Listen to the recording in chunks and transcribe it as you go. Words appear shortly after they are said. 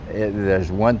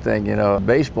There's one thing,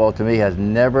 baseball to me has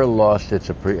never lost its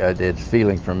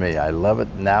feeling for me. I love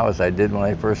it now as I did when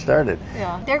I first started.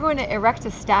 Yeah. They're going to erect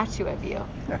a statue of you.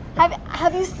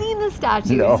 Have you seen the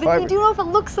statue? No, Do you know if it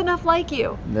looks enough like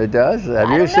you? It does? Have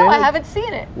I you don't know. seen I it? haven't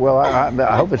seen it. Well,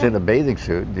 I hope it's in a bathing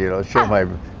suit, show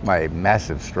my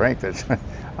massive strength.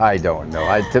 I don't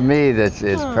know. To me, it's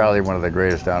probably one of the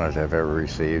greatest honors I've ever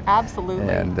received. Absolutely.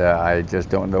 And I just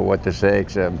don't know what to say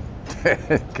except,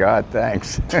 God,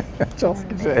 thanks. That's all I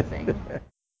can say.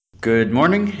 Good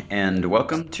morning and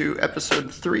welcome to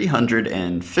episode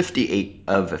 358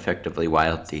 of Effectively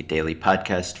Wild, the daily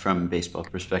podcast from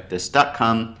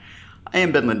baseballprospectus.com. I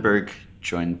am Ben Lindbergh,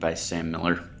 joined by Sam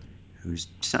Miller, who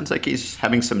sounds like he's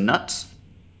having some nuts.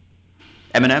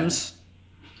 M&Ms?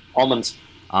 Almonds.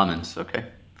 Almonds, okay.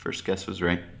 First guess was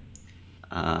right.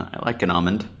 I like an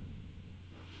almond.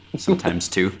 Sometimes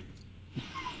two.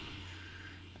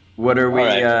 What are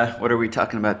we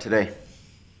talking about today?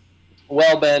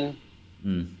 Well, Ben,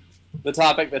 the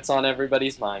topic that's on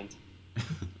everybody's mind.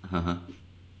 Uh-huh.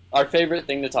 Our favorite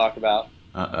thing to talk about.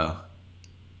 Uh-oh.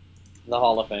 The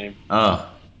Hall of Fame. Oh,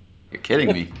 you're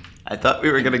kidding me. I thought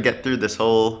we were going to get through this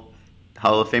whole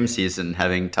Hall of Fame season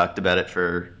having talked about it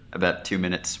for about 2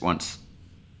 minutes once.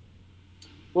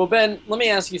 Well, Ben, let me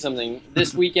ask you something.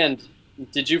 This weekend,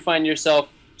 did you find yourself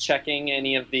checking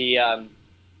any of the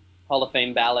Hall of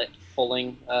Fame ballot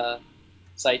polling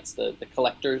sites, the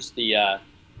collectors, the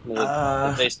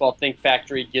Baseball Think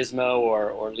Factory, Gizmo,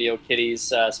 or Leo Kitty's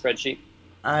spreadsheet?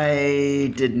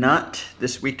 I did not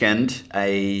this weekend.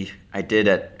 I did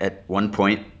at one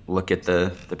point look at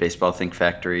the Baseball Think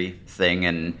Factory thing,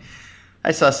 and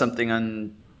I saw something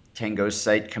on Tango's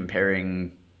site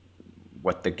comparing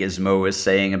what the Gizmo is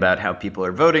saying about how people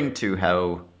are voting to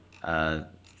how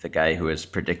the guy who has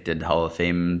predicted Hall of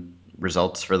Fame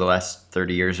results for the last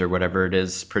 30 years or whatever it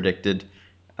is predicted.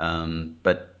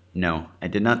 But no, I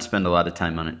did not spend a lot of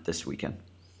time on it this weekend.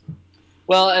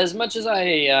 Well, as much as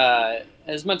I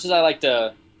like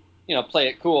to, play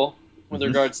it cool with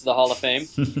regards to the Hall of Fame,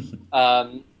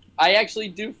 I actually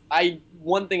do.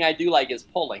 One thing I do like is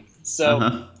polling.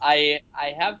 So I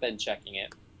have been checking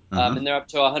it, and they're up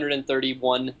to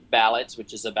 131 ballots,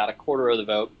 which is about a quarter of the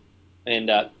vote,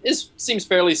 and this seems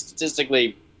fairly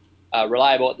statistically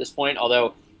reliable at this point.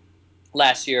 Although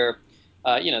last year,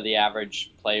 the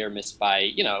average player missed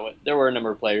by, there were a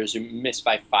number of players who missed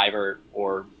by 5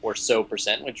 or so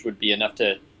percent, which would be enough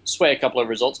to sway a couple of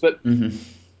results. But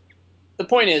the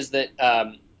point is that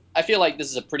I feel like this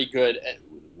is a pretty good.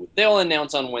 They'll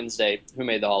announce on Wednesday who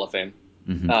made the Hall of Fame.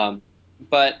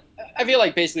 But I feel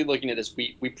like basically looking at this,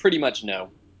 we pretty much know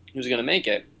who's going to make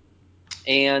it.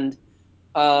 And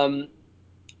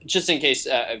just in case,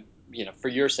 for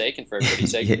your sake and for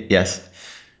everybody's sake. Yes.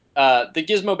 The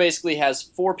Gizmo basically has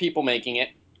 4 people making it.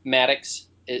 Maddox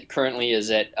currently is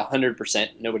at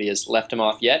 100%. Nobody has left him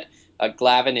off yet.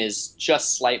 Glavine is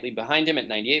just slightly behind him at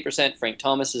 98%. Frank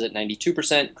Thomas is at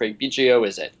 92%. Craig Biggio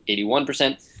is at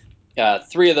 81%.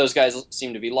 3 of those guys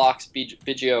seem to be locks.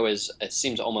 Biggio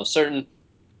seems almost certain.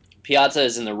 Piazza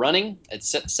is in the running at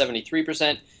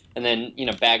 73%. And then,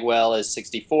 Bagwell is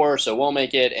 64, so won't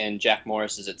make it. And Jack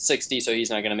Morris is at 60, so he's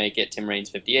not going to make it. Tim Raines,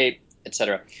 58,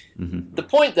 etc. The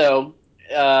point, though,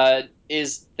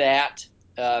 is that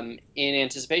in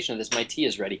anticipation of this, my tea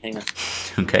is ready. Hang on.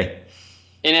 Okay.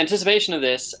 In anticipation of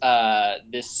this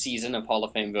season of Hall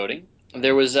of Fame voting,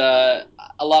 there was a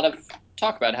lot of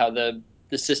talk about how the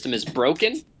system is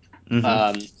broken.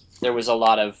 There was a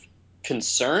lot of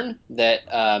concern that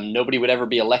nobody would ever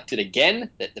be elected again,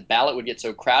 that the ballot would get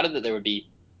so crowded that there would be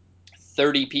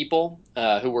 30 people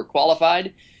who were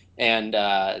qualified, and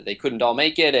they couldn't all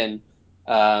make it, and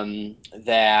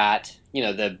that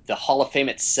the Hall of Fame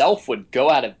itself would go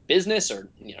out of business, or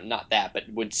not that, but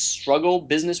would struggle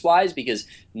business wise because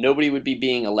nobody would be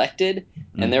being elected,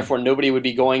 and therefore nobody would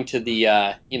be going to the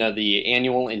the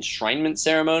annual enshrinement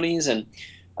ceremonies, and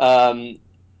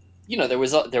there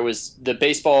was the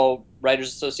Baseball Writers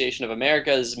Association of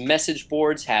America's message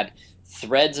boards had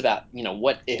threads about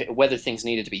whether things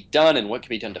needed to be done and what could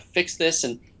be done to fix this.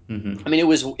 And I mean,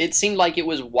 it seemed like it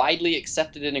was widely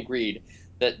accepted and agreed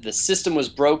that the system was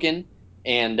broken,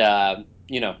 and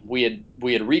we had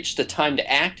reached the time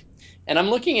to act. And I'm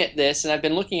looking at this, and I've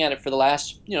been looking at it for the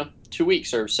last 2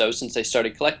 weeks or so since I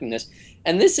started collecting this,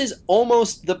 and this is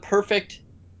almost the perfect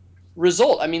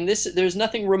result. I mean, there's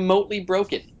nothing remotely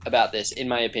broken about this, in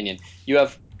my opinion. You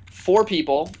have 4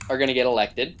 people are going to get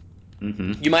elected.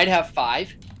 You might have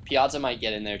 5. Piazza might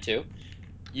get in there too.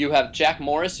 You have Jack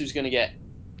Morris, who's going to get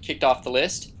kicked off the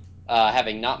list,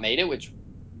 having not made it, which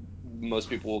most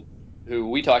people who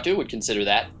we talked to would consider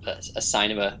that a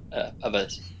sign of a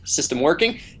system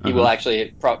working. He will Uh-huh.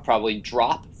 actually probably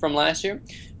drop from last year.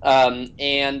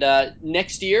 And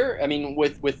next year, I mean,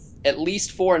 with at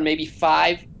least four and maybe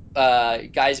five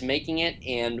guys making it,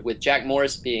 and with Jack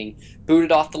Morris being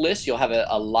booted off the list, you'll have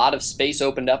a lot of space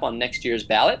opened up on next year's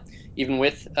ballot, even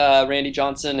with Randy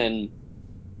Johnson and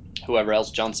whoever else,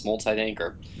 John Smoltz, I think,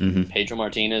 or Mm-hmm. Pedro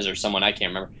Martinez, or someone I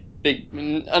can't remember.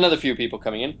 Another few people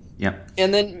coming in. Yeah.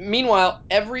 And then, meanwhile,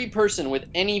 every person with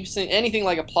anything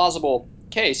like a plausible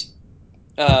case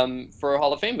for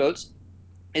Hall of Fame votes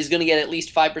is going to get at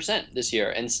least 5% this year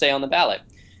and stay on the ballot.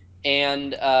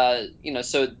 And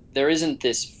so there isn't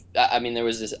this. I mean, there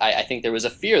was this. I think there was a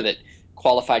fear that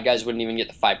qualified guys wouldn't even get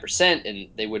the 5%, and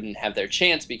they wouldn't have their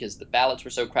chance because the ballots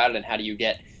were so crowded. And how do you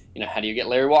get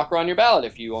Larry Walker on your ballot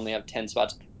if you only have 10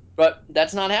 spots? But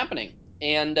that's not happening.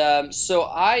 And so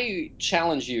I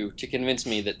challenge you to convince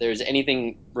me that there's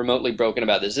anything remotely broken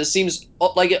about this. This seems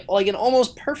like an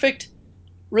almost perfect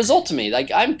result to me.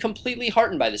 Like, I'm completely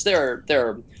heartened by this. There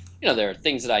are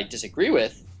things that I disagree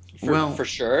with for Well,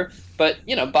 sure, but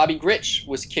Bobby Grich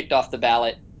was kicked off the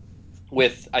ballot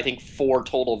with I think four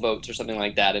total votes or something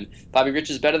like that, and Bobby Grich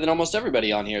is better than almost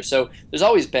everybody on here. So there's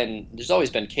always been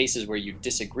cases where you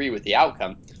disagree with the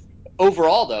outcome.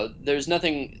 Overall, though, there's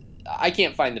nothing. I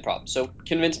can't find the problem. So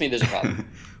convince me there's a problem.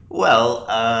 well,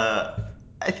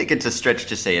 I think it's a stretch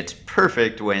to say it's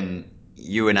perfect when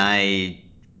you and I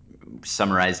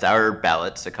summarized our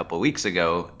ballots a couple weeks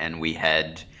ago, and we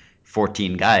had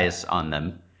 14 guys on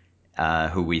them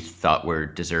who we thought were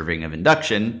deserving of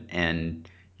induction, and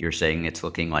you're saying it's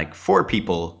looking like four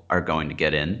people are going to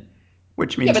get in,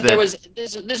 which Yeah, means but there that. was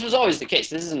this was always the case.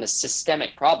 This isn't a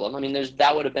systemic problem. I mean,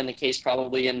 that would have been the case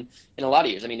probably in a lot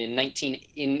of years. I mean,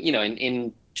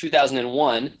 in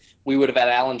 2001, we would have had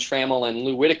Alan Trammell and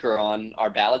Lou Whitaker on our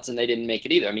ballots, and they didn't make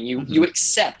it either. I mean, you Mhm.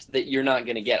 accept that you're not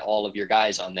going to get all of your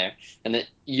guys on there, and that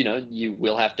you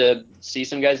will have to see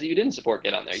some guys that you didn't support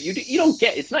get on there. You don't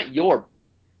get. It's not your. Go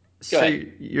So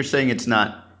ahead. you're saying it's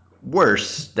not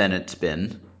worse than it's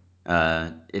been.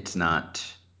 It's not.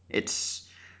 It's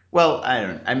well, I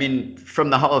don't. I mean, from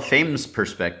the Hall of Fame's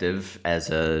perspective, as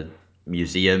a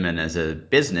museum and as a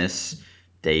business,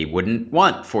 they wouldn't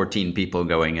want 14 people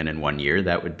going in 1 year.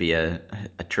 That would be a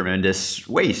tremendous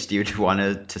waste. You'd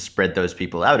want to spread those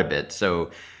people out a bit.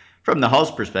 So, from the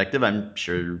Hall's perspective, I'm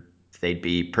sure they'd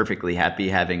be perfectly happy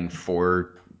having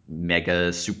four mega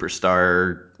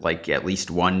superstar, like at least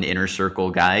one inner circle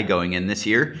guy going in this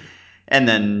year, and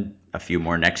then a few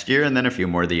more next year, and then a few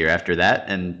more the year after that,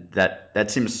 and that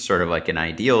seems sort of like an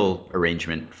ideal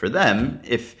arrangement for them.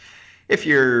 If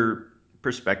your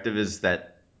perspective is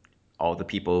that all the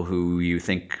people who you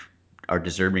think are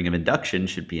deserving of induction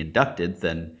should be inducted,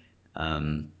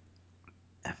 um,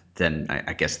 then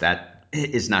I guess that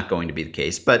is not going to be the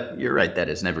case. But you're right; that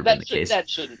has never been the case. That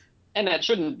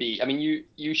shouldn't be. I mean,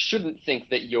 you shouldn't think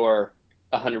that you're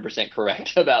 100%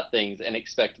 correct about things and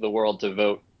expect the world to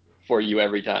vote for you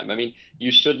every time. I mean,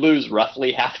 you should lose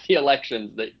roughly half the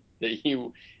elections that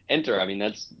you enter. I mean,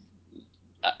 that's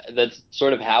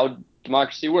sort of how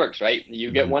democracy works, right?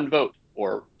 You get Mm-hmm. one vote,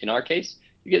 or in our case,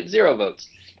 you get zero votes.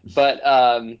 But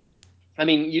I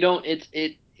mean,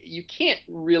 you can't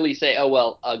really say, oh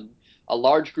well, a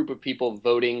large group of people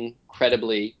voting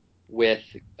credibly with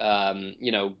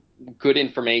good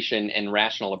information and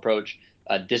rational approach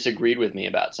disagreed with me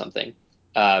about something,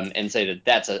 and say that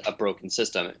that's a broken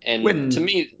system. And to When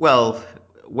me, well,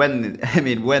 when I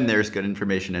mean when there's good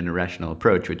information and a rational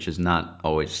approach, which is not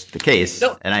always the case,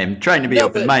 no, and I am trying to be no,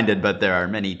 but open-minded, but there are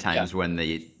many yeah. times when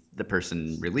the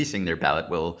person releasing their ballot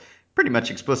will pretty much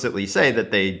explicitly say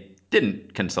that they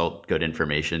didn't consult good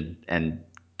information and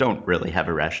don't really have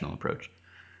a rational approach.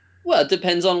 Well, it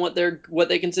depends on what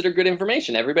they consider good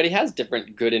information. Everybody has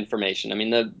different good information. I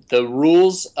mean, the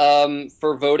rules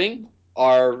for voting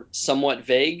are somewhat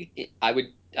vague. I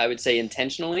would say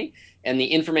intentionally, and the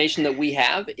information that we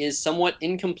have is somewhat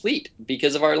incomplete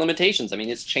because of our limitations. I mean,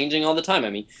 it's changing all the time.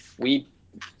 I mean, we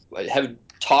have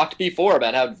talked before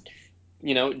about how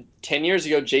 10 years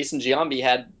ago, Jason Giambi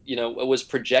was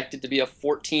projected to be a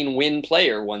 14 win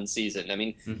player one season. I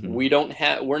mean, Hmm.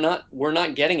 we're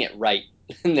not getting it right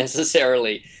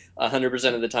necessarily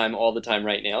 100% of the time, all the time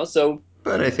right now. So,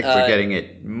 But I think we're uh, getting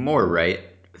it more right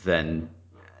than,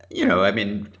 I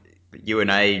mean, you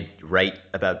and I write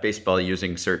about baseball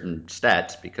using certain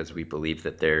stats because we believe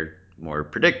that they're more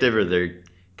predictive or they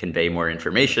convey more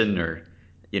information or,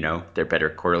 they're better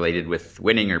correlated with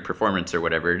winning or performance or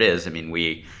whatever it is. I mean,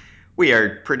 we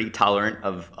are pretty tolerant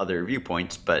of other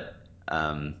viewpoints, but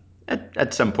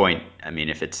at some point, I mean,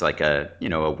 if it's like a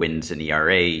wins and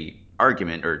ERA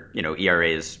argument, or ERA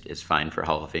is fine for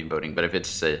Hall of Fame voting, but if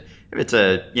it's a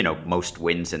most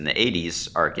wins in the '80s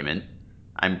argument,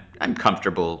 I'm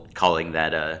comfortable calling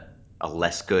that a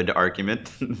less good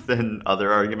argument than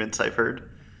other arguments I've heard.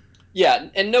 Yeah,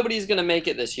 and nobody's going to make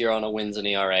it this year on a wins and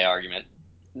ERA argument.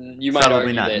 You might Probably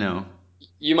argue not. that No.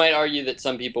 you might argue that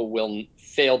some people will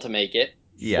fail to make it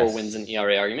for wins and Yes.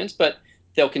 ERA arguments, but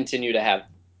they'll continue to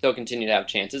have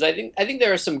chances. I think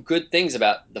there are some good things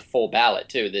about the full ballot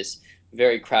too. This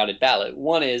very crowded ballot.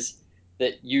 One is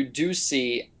that you do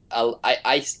see.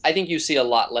 I think you see a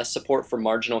lot less support for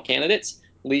marginal candidates.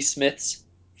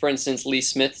 For instance, Lee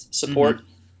Smith's support Hmm.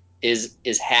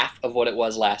 is half of what it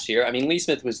was last year. I mean, Lee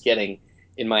Smith was getting,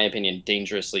 in my opinion,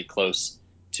 dangerously close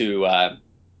to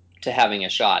having a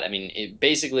shot. I mean,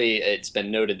 basically, it's been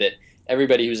noted that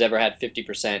everybody who's ever had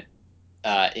 50%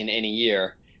 in any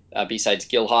year, besides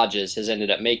Gil Hodges, has ended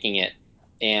up making it.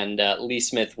 And Lee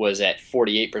Smith was at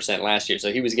 48% last year,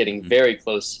 so he was getting Hmm. very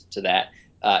close to that.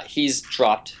 He's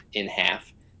dropped in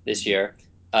half this Hmm. year.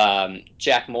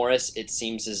 Jack Morris, it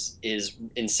seems, is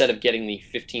instead of getting the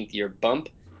 15th year bump,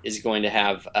 is going to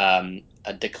have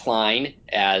a decline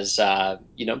as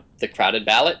the crowded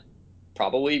ballot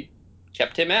probably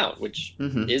kept him out, which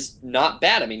Hmm. is not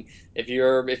bad. I mean, if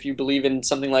you believe in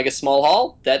something like a small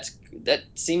hall, that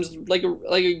seems like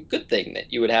a good thing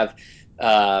that you would have,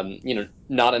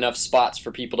 not enough spots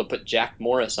for people to put Jack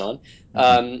Morris on,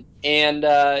 Hmm. and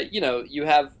you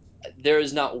have there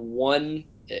is not one.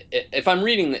 If I'm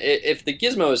reading, if the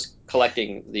Gizmo is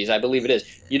collecting these, I believe it is.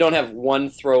 You don't have one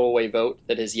throwaway vote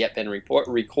that has yet been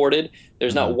recorded.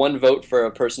 There's not Hmm. one vote for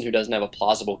a person who doesn't have a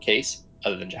plausible case,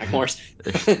 other than Jack Morris.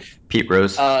 Pete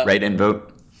Rose, uh, write-in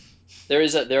vote. there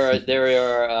is a there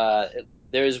are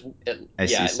there is I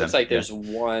see yeah, it looks some. like Yeah. there's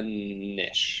one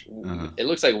ish. Uh-huh. It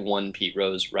looks like one Pete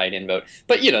Rose write-in vote,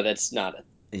 but Yeah. that's not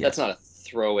a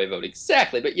throwaway vote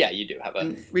exactly. But yeah, you do have a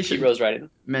And we Pete should Rose write-in.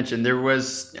 mention there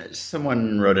was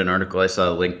someone wrote an article I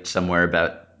saw linked somewhere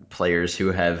about players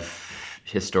who have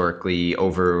historically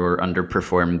over or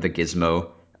underperformed the gizmo.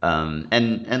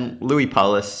 And Louis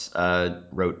Paulus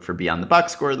wrote for Beyond the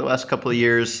Box Score the last couple of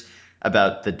years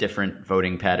about the different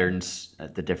voting patterns,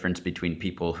 the difference between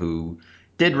people who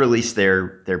did release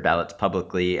their ballots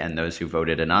publicly and those who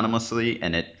voted anonymously,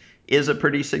 and it is a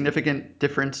pretty significant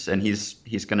difference. And he's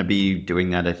going to be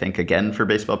doing that, I think, again for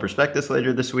Baseball Prospectus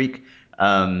later this week.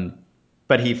 Um,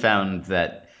 but he found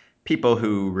that people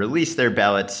who release their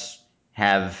ballots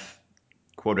have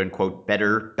quote unquote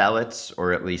better ballots,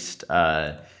 or at least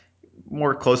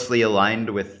more closely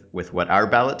aligned with what our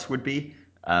ballots would be.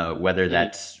 Mhm. Whether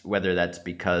that's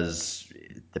because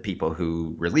the people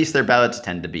who release their ballots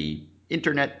tend to be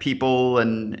internet people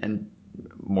and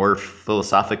more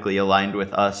philosophically aligned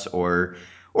with us, or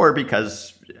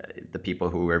because the people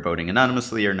who are voting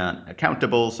anonymously are not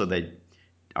accountable, so they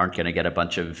aren't going to get a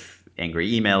bunch of angry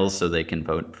emails, so they can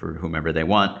vote for whomever they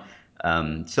want.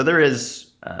 So there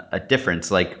is a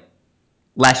difference. Like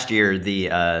last year,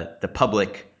 the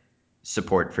public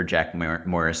support for Jack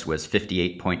Morris was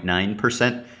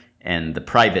 58.9%, and the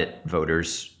private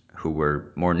voters, who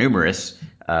were more numerous,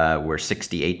 were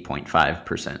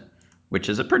 68.5%, which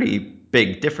is a pretty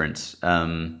big difference.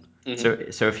 Mhm.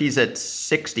 So if he's at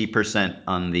 60%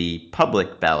 on the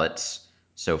public ballots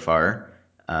so far,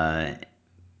 uh,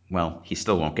 well, he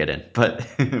still won't get in, but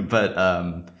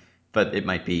but it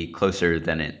might be closer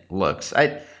than it looks.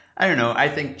 I don't know. I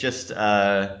think just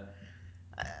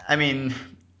I mean,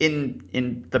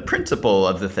 in the principle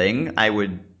of the thing, I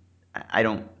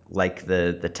don't like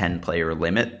the 10 player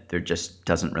limit. There just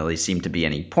doesn't really seem to be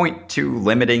any point to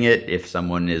limiting it. If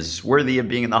someone is worthy of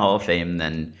being in the Hall of Fame,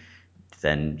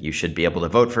 then you should be able to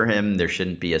vote for him. There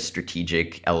shouldn't be a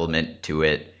strategic element to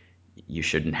it. You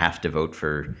shouldn't have to vote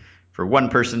for one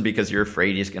person because you're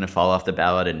afraid he's going to fall off the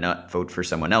ballot and not vote for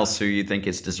someone else who you think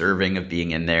is deserving of being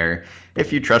in there.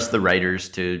 If you trust the writers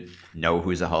to know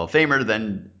who's a Hall of Famer,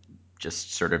 then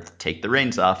just sort of take the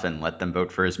reins off and let them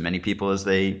vote for as many people as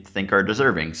they think are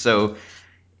deserving. So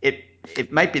it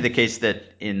it might be the case that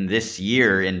in this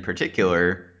year in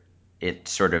particular, it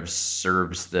sort of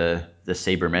serves the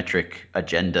sabermetric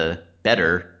agenda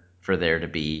better for there to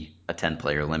be a 10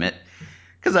 player limit.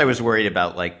 Because I was worried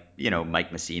about like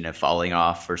Mike Messina falling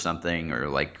off or something, or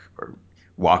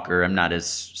Walker. I'm not as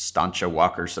staunch a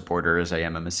Walker supporter as I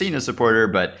am a Messina supporter,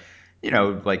 but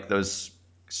like those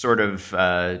sort of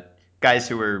guys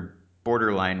who are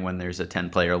borderline when there's a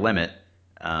 10 player limit.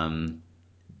 Um,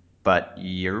 but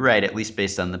you're right, at least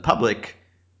based on the public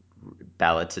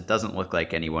ballots, it doesn't look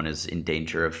like anyone is in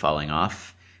danger of falling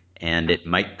off, and it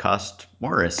might cost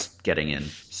Morris getting in.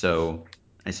 So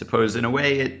I suppose in a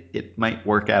way it might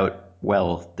work out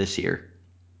well this year.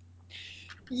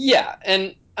 Yeah,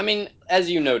 and I mean, as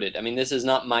you noted, I mean, this is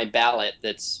not my ballot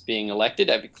that's being elected.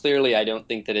 Clearly, I don't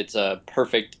think that it's a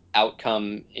perfect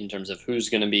outcome in terms of who's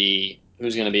going to be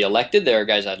elected. There are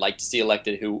guys I'd like to see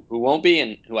elected who won't be,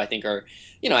 and who I think are,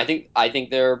 I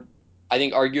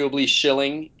think arguably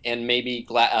Schilling and maybe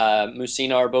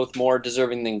Musina are both more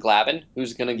deserving than Glavin,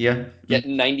 who's going to Yeah, get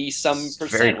 90 some it's very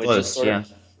percent, which is close. Yeah,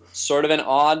 sort of an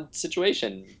odd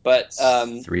situation, but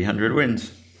it's 300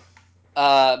 wins.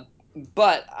 uh,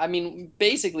 but I mean,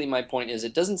 basically, my point is,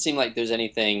 it doesn't seem like there's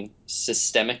anything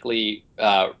systemically.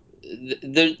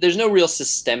 There's no real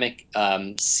systemic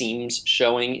seams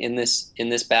showing in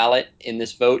this ballot, in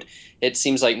this vote. It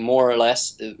seems like more or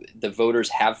less the voters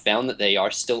have found that they are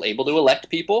still able to elect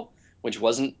people, which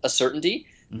wasn't a certainty.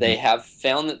 They Hmm. have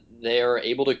found that they are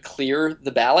able to clear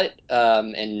the ballot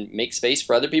and make space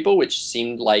for other people, which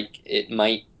seemed like it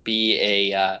might be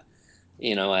a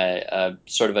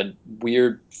sort of a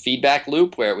weird feedback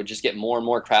loop where it would just get more and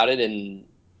more crowded and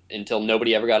until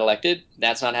nobody ever got elected.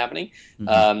 That's not happening.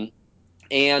 Hmm.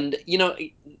 And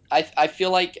I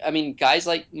feel like, I mean, guys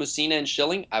like Musina and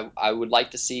Schilling, I would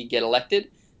like to see get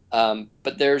elected,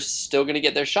 but they're still going to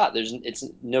get their shot. It's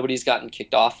nobody's gotten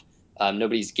kicked off.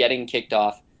 Nobody's getting kicked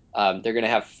off. They're going to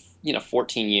have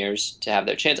 14 years to have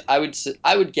their chance. I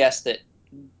would guess that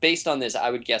based on this, I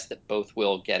would guess that both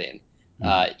will get in.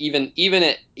 Hmm. Even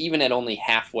at only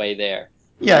halfway there,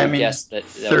 Yeah, I I would mean, guess that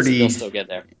they'll 30. still get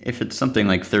there. If it's something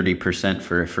like 30%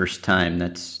 for a first time,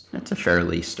 that's a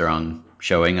fairly strong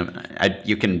showing.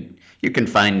 You can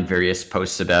find various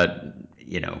posts about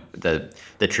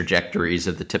the trajectories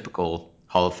of the typical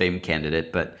Hall of Fame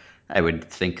candidate, but I would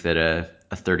think that a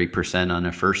 30% on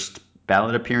a first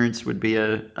ballot appearance would be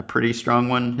a pretty strong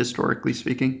one historically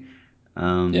speaking. Yeah.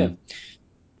 Um,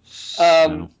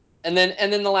 Um, so and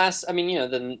then the last, I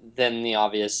mean, then the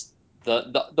obvious,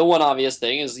 the one obvious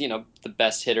thing is, the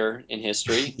best hitter in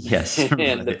history yes, and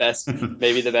right.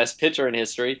 maybe the best pitcher in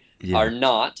history Yeah. are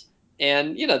not.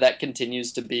 And, that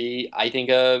continues to be, I think,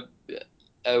 a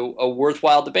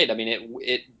worthwhile debate. I mean,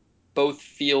 it both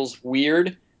feels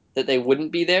weird that they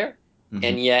wouldn't be there, Hmm.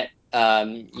 and yet,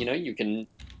 you can.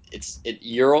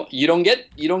 You don't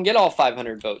get all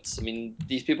 500 votes. I mean,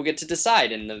 these people get to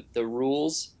decide, and the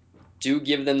rules do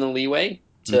give them the leeway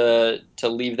to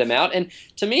leave them out. And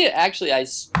to me, actually,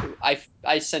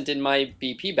 I sent in my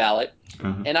BP ballot,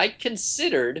 Uh-huh. and I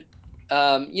considered,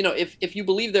 if you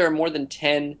believe there are more than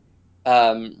 10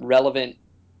 relevant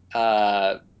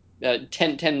uh,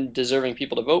 10 deserving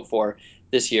people to vote for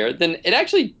this year, then it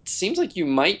actually seems like you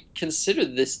might consider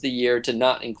this the year to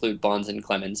not include Bonds and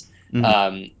Clemens Hmm.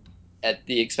 um, at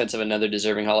the expense of another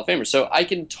deserving Hall of Famer. So I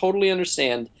can totally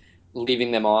understand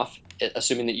leaving them off,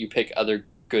 assuming that you pick other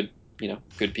good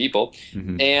people.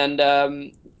 Hmm. And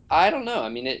I don't know. I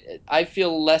mean, I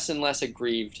feel less and less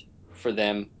aggrieved for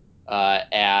them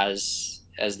as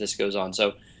this goes on.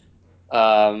 So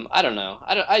I don't know.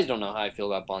 I don't know how I feel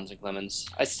about Bonds and Clemens.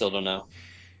 I still don't know.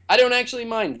 I don't actually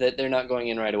mind that they're not going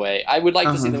in right away. I would like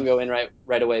to see Uh-huh. them go in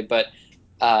right away, but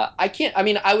I can't. I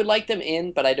mean, I would like them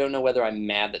in, but I don't know whether I'm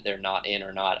mad that they're not in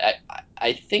or not.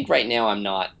 I think right now I'm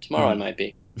not. Tomorrow I Mhm. might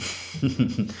be.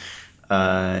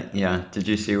 Yeah. Did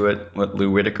you see what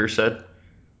Lou Whitaker said?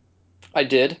 I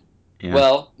did. Yeah.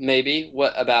 Well, maybe.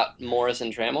 What about Morris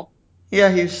and Trammell? Yeah,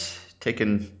 he's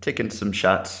taking some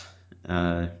shots,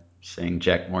 uh, saying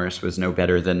Jack Morris was no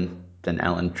better than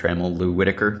Alan Trammell, Lou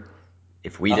Whitaker.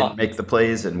 If we didn't Uh-huh. make the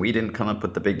plays and we didn't come up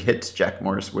with the big hits, Jack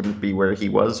Morris wouldn't be where he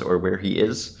was or where he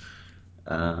is.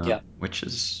 Yeah. Which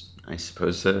is, I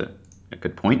suppose, a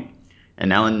good point.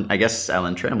 And I guess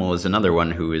Alan Trammell is another one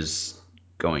who is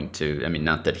going to, I mean,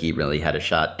 not that he really had a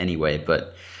shot anyway,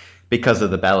 but because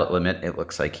of the ballot limit, it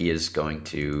looks like he is going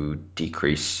to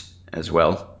decrease as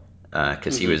well.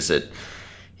 Because Hmm. he was at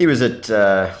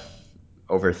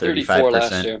over 34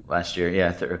 last 35% year. last year.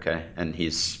 Yeah, okay. And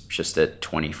he's just at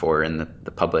 24 in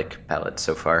the public ballot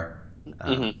so far. Hmm.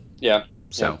 Um, Yeah. Yeah.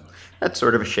 so that's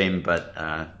sort of a shame, but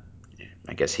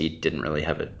I guess he didn't really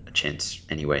have a chance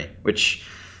anyway.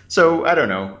 So I don't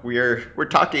know. We're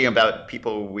talking about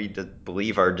people we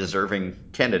believe are deserving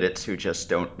candidates who just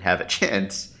don't have a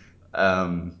chance.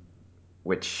 Um,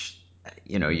 which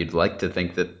you'd like to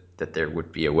think that there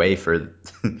would be a way for,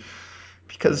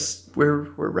 because we're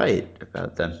right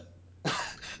about them.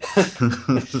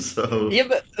 So. Yeah,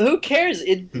 but who cares?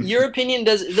 Your opinion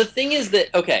does. The thing is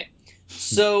that, okay,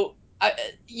 so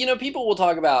people will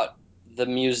talk about the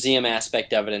museum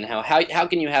aspect of it and how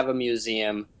can you have a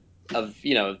museum of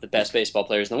the best baseball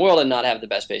players in the world and not have the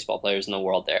best baseball players in the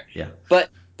world there? Yeah. But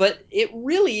it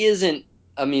really isn't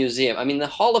a museum. I mean, the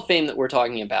Hall of Fame that we're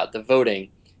talking about, the voting,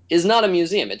 is not a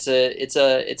museum. It's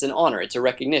an honor. It's a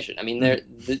recognition. I mean,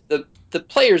 Mhm. the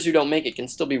players who don't make it can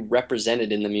still be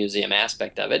represented in the museum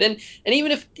aspect of it. And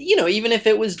even if even if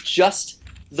it was just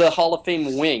the Hall of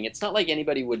Fame wing, it's not like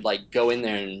anybody would like go in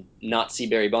there and not see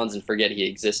Barry Bonds and forget he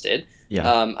existed. Yeah.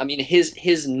 I mean,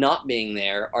 his not being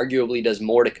there arguably does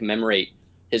more to commemorate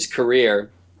his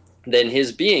career than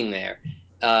his being there,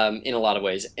 in a lot of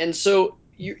ways. And so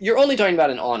you're only talking about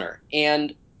an honor.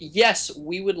 And yes,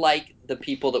 we would like the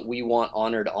people that we want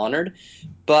honored,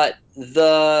 but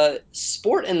the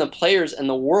sport and the players and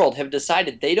the world have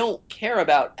decided they don't care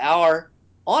about our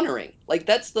honoring. Like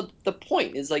that's the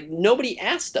point. Is like nobody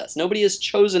asked us. Nobody has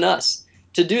chosen us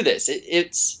to do this.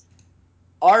 It's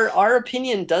our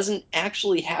opinion doesn't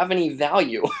actually have any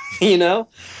value, you know?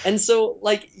 And so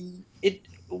it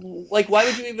like why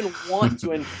would you even want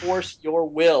to enforce your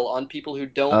will on people who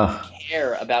don't Oh,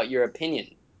 care about your opinion?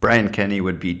 Brian Kenny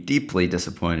would be deeply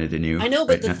disappointed in you I know,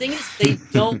 but right the now. thing is they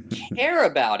don't care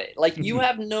about it. Like you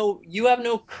have no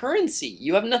currency.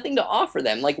 You have nothing to offer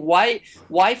them. Like why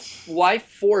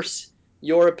force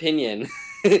your opinion?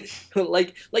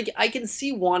 Like I can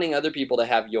see wanting other people to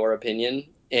have your opinion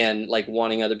and like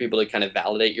wanting other people to kind of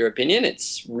validate your opinion.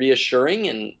 It's reassuring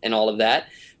and all of that.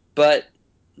 But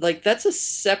like that's a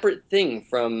separate thing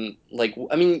from like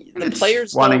I mean the It's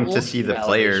players don't want your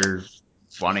validation.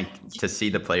 wanting to see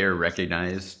the player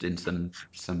recognized in some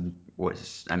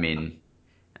was. I mean,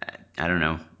 I don't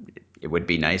know. It would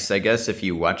be nice, I guess, if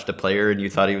you watched a player and you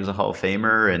thought he was a Hall of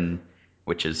Famer, and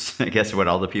which is, I guess, what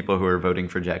all the people who are voting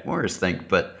for Jack Morris think.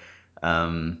 But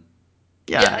um,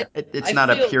 Yeah, yeah, it's I not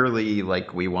a feel purely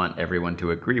like we want everyone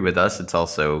to agree with us. It's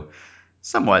also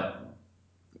somewhat,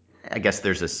 I guess,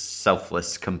 there's a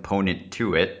selfless component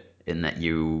to it in that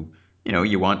you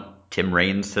want Tim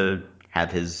Raines to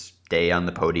have his day on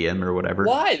the podium or whatever.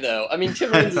 why though? I mean,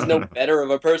 Tim I Raines is don't no know. better of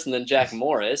a person than Jack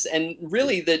Morris, and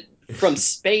really that from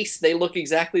space they look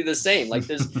exactly the same. Like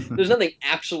there's nothing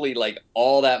actually like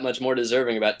all that much more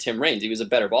deserving about Tim Raines. He was a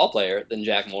better ball player than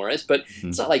Jack Morris, but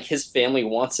it's not like his family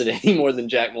wants it any more than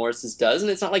Jack Morris's does, and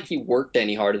it's not like he worked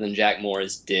any harder than Jack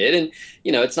Morris did, and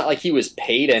it's not like he was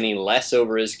paid any less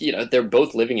over his. They're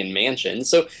both living in mansions.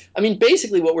 So I mean,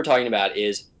 basically what we're talking about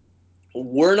is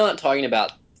we're not talking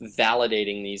about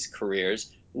validating these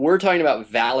careers. We're talking about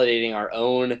validating our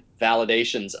own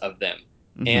validations of them.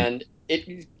 Mhm. And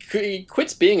it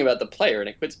quits being about the player and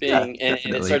it quits Yeah, being, and it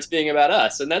definitely. starts being about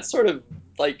us. And that's sort of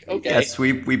like, okay, Yes,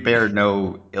 we bear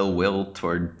no ill will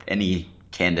toward any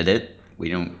candidate. We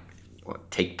don't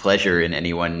take pleasure in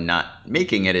anyone not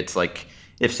making it. It's like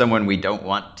if someone we don't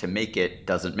want to make it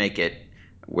doesn't make it,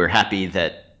 we're happy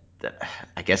that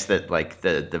I guess that like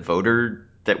the voter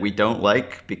that we don't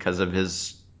like because of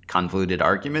his convoluted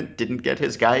argument didn't get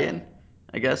his guy in.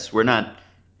 I guess we're not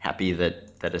happy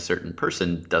that a certain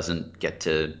person doesn't get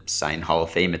to sign Hall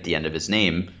of Fame at the end of his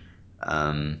name.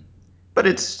 Um, but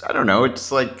it's I don't know.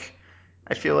 It's like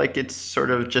I feel like it's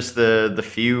sort of just the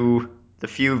few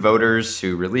voters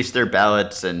who release their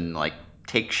ballots and like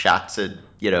take shots at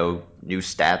new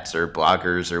stats or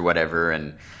bloggers or whatever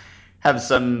and have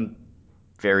some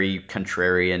very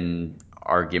contrarian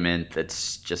argument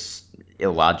that's just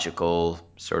illogical,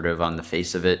 sort of on the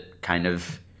face of it. Kind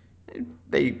of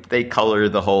they color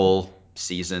the whole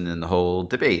season and the whole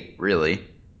debate really.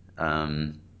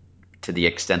 Um, to the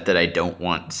extent that I don't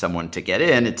want someone to get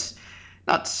in, it's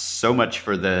not so much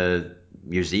for the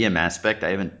museum aspect. I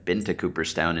haven't been to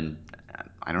Cooperstown in,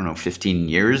 I don't know, 15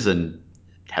 years and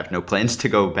have no plans to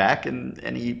go back in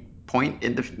any point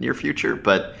in the near future.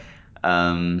 But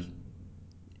um,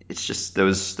 it's just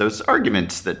those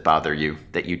arguments that bother you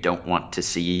that you don't want to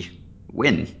see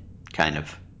win, kind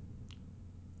of.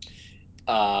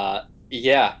 uh,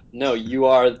 yeah, no, you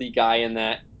are the guy in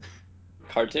that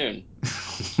cartoon.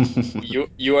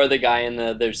 You are the guy in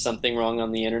the "There's something wrong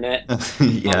on the internet"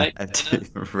 Yeah, comic,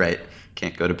 right.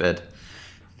 Can't go to bed.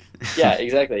 Yeah,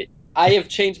 exactly. I have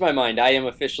changed my mind. I am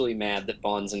officially mad that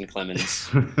Bonds and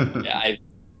Clemens. Yeah,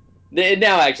 it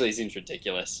now actually seems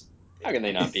ridiculous. How can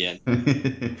they not be in?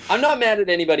 I'm not mad at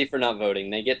anybody for not voting.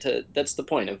 They get to. That's the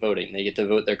point of voting. They get to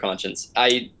vote their conscience.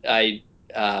 I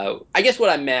guess what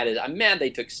I'm mad is I'm mad they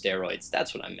took steroids.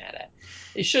 That's what I'm mad at.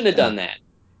 They shouldn't have Yeah, done that.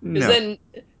 Because no.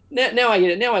 then now I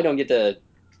get it. Now I don't get to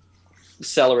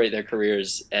celebrate their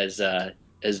careers as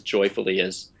joyfully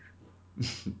as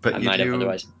I But might have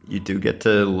otherwise. you do get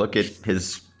to look at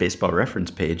his baseball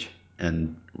reference page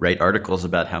and write articles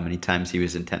about how many times he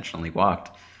was intentionally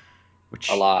walked,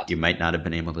 A which lot. you might not have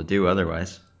been able to do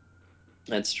otherwise.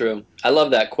 That's true. I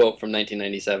love that quote from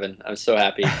 1997. I'm so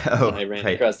happy when I ran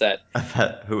Right. across that.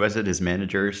 Who was it? His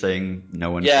manager saying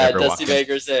no one should Yeah, ever walk Dusty him.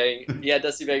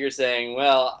 Baker saying,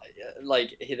 well,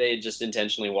 like they just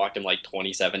intentionally walked him like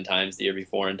 27 times the year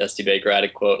before, and Dusty Baker had a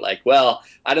quote like, "Well,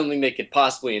 I don't think they could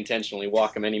possibly intentionally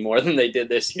walk him any more than they did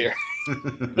this year."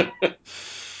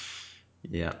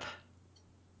 Yep.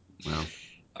 Well.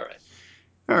 All right,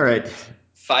 All right.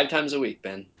 5 times a week,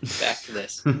 Ben. Back to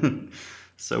this.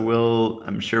 So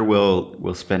I'm sure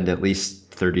we'll spend at least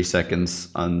 30 seconds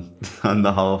on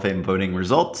the Hall of Fame voting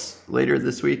results later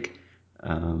this week.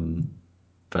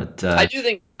 But I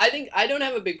don't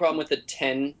have a big problem with the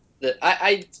 10.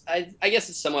 I guess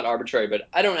it's somewhat arbitrary, but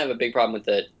I don't have a big problem with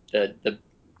the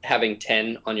having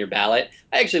 10 on your ballot.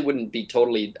 I actually wouldn't be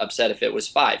totally upset if it was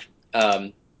 5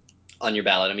 on your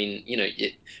ballot. I mean,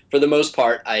 for the most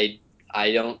part, I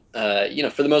don't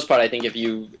for the most part, I think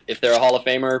if they're a Hall of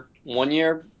Famer 1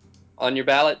 year on your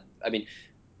ballot, I mean,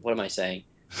 what am I saying?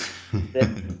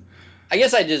 I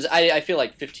guess I feel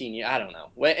like 15 years. I don't know.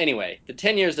 Well, anyway, the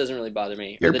 10 years doesn't really bother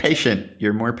me. Or You're patient.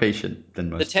 You're more patient than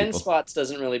the most 10 people. spots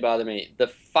doesn't really bother me.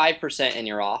 The 5% and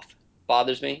you're off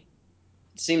bothers me.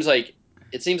 It seems like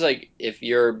if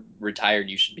you're retired,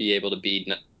 you should be able to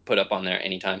be put up on there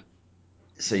anytime.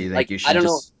 So you think Like you I should don't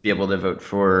know. just be able to vote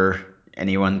for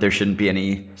anyone? There shouldn't be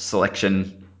any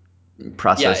selection Yeah,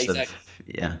 process of, exactly.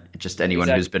 yeah, just anyone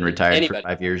who's been Exactly. retired for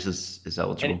Anybody. 5 years is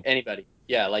eligible. Anybody.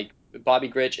 Yeah, like Bobby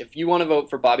Grich. If you want to vote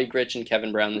for Bobby Grich and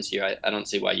Kevin Brown this year, I don't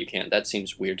see why you can't. That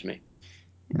seems weird to me.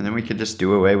 And then we could just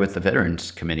do away with the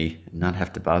Veterans Committee and not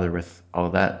have to bother with all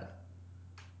of that.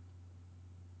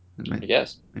 It I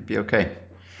guess. might be okay.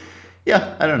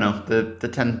 Yeah, I don't know. The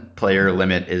 10-player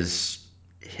limit is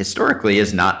historically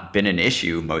has not been an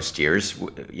issue most years,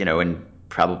 and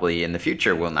probably in the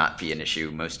future will not be an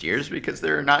issue most years because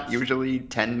there are not usually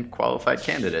 10 qualified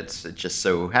candidates. It just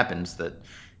so happens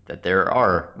that there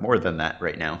are more than that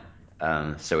right now.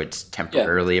 So it's Yeah.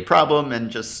 temporarily a problem, and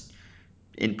just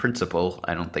in principle,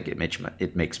 I don't think it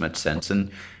makes much sense.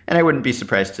 And I wouldn't be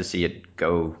surprised to see it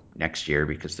go next year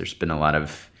because there's been a lot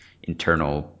of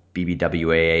internal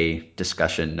BBWAA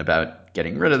discussion about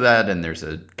getting rid of that, and there's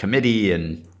a committee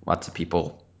and lots of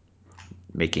people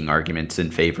making arguments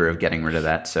in favor of getting rid of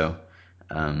that. So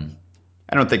I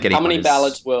don't think How anyone many is.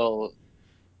 ballots will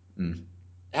Mm.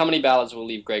 how many ballots will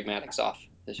leave Greg Maddux off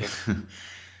this year?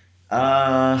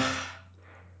 uh,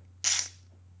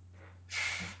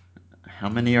 how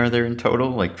many are there in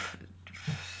total? Like,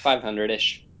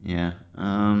 500-ish. yeah.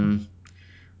 I'm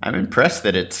impressed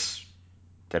that it's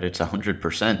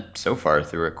 100% so far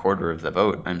through a quarter of the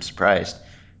vote. I'm surprised.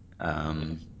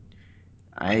 Um,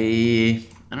 I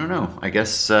don't know. I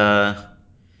guess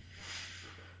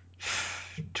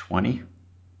 20.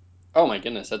 Oh my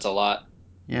goodness, that's a lot.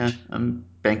 Yeah, I'm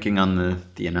banking on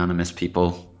the anonymous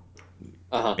people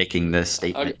Uh-huh. making the I'll go,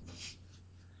 statement.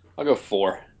 I'll go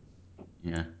 4.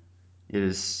 Yeah, it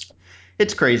is.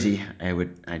 It's crazy.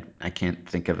 I can't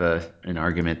think of an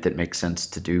argument that makes sense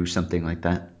to do something like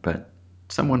that, but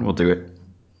someone will do it.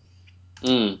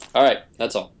 All right,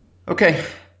 that's all. Okay,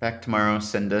 back tomorrow.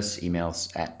 Send us emails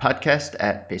at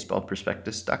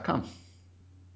podcast@baseballprospectus.com.